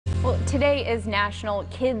Well, today is National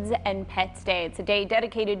Kids and Pets Day. It's a day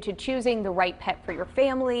dedicated to choosing the right pet for your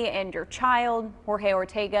family and your child. Jorge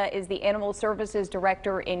Ortega is the Animal Services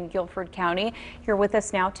Director in Guilford County. Here with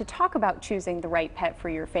us now to talk about choosing the right pet for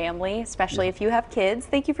your family, especially if you have kids.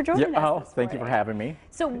 Thank you for joining us. Thank you for having me.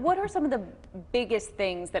 So what are some of the biggest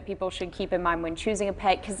things that people should keep in mind when choosing a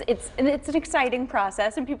pet? Because it's an exciting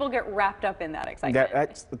process and people get wrapped up in that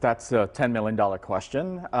excitement. That's a $10 million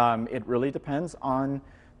question. It really depends on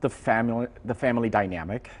the family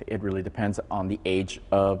dynamic. It really depends on the age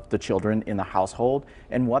of the children in the household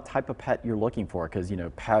and what type of pet you're looking for, because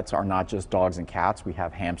pets are not just dogs and cats. We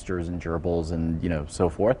have hamsters and gerbils and so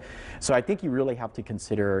forth. So I think you really have to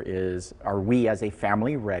consider are we as a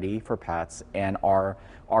family ready for pets, and are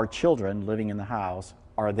our children living in the house,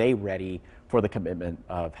 are they ready for the commitment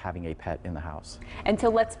of having a pet in the house? And so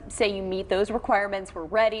let's say you meet those requirements, we're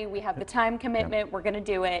ready, we have the time commitment, we're going to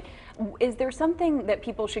do it. Is there something that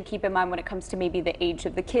people should keep in mind when it comes to maybe the age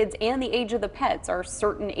of the kids and the age of the pets? Are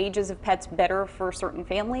certain ages of pets better for certain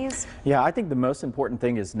families? Yeah, I think the most important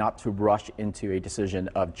thing is not to rush into a decision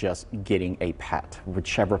of just getting a pet,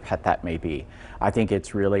 whichever pet that may be. I think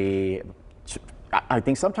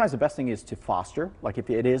sometimes the best thing is to foster. Like if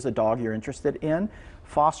it is a dog you're interested in,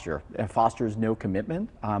 foster. Foster is no commitment.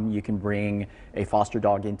 You can bring a foster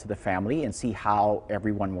dog into the family and see how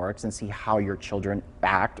everyone works and see how your children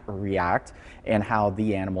act or react and how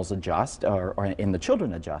the animals adjust and the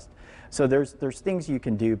children adjust. So there's things you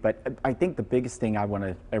can do, but I think the biggest thing I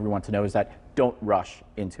want everyone to know is that don't rush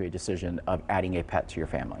into a decision of adding a pet to your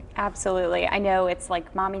family. Absolutely. I know it's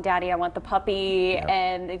like, mommy, daddy, I want the puppy,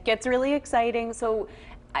 and it gets really exciting. So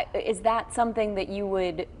is that something that you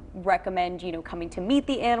would recommend, coming to meet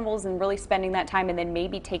the animals and really spending that time and then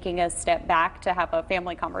maybe taking a step back to have a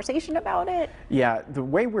family conversation about it? Yeah, the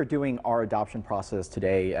way we're doing our adoption process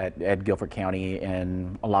today at Guilford County,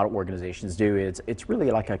 and a lot of organizations do, it's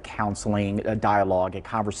really like a counseling, a dialogue, a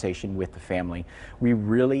conversation with the family. We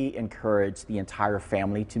really encourage the entire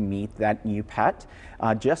family to meet that new pet,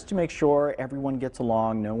 just to make sure everyone gets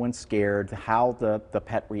along, no one's scared, how the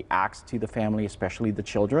pet reacts to the family, especially the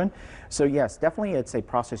children. So yes, definitely it's a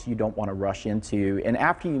process you don't want to rush into. And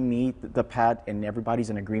after you meet the pet and everybody's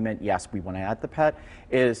in agreement, yes, we want to add the pet,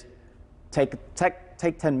 is take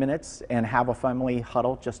 10 minutes and have a family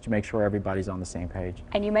huddle just to make sure everybody's on the same page.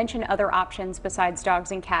 And you mentioned other options besides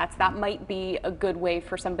dogs and cats. That might be a good way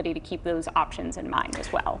for somebody to keep those options in mind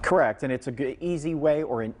as well. Correct, and it's a good, easy way,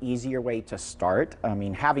 or an easier way to start. I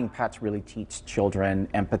mean, having pets really teach children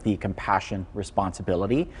empathy, compassion,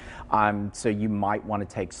 responsibility. So you might want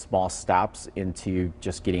to take small steps into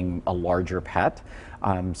just getting a larger pet.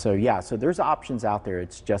 So there's options out there.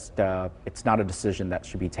 It's just, it's not a decision that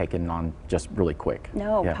should be taken on just really quick.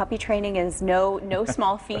 No, puppy training is no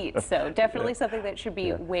small feat. So definitely something that should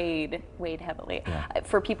be weighed heavily.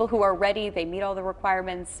 For people who are ready, they meet all the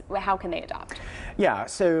requirements, how can they adopt? Yeah,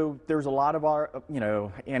 so there's a lot of our,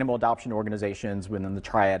 animal adoption organizations within the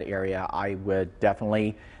Triad area. I would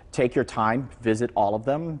definitely take your time, visit all of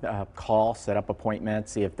them, call, set up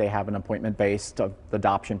appointments, see if they have an appointment-based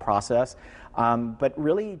adoption process. But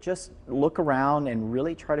really just look around and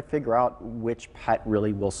really try to figure out which pet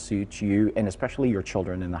really will suit you, and especially your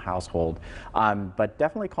children in the household. But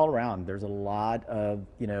definitely call around. There's a lot of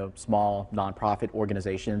small nonprofit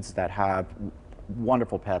organizations that have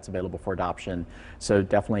wonderful pets available for adoption. So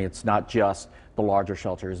definitely it's not just the larger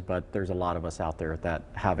shelters, but there's a lot of us out there that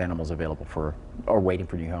have animals available for or waiting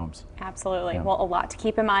for new homes. Absolutely. Well, a lot to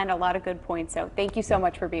keep in mind, a lot of good points. So thank you so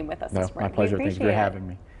much for being with us this morning. My pleasure. Thank you for having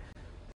me.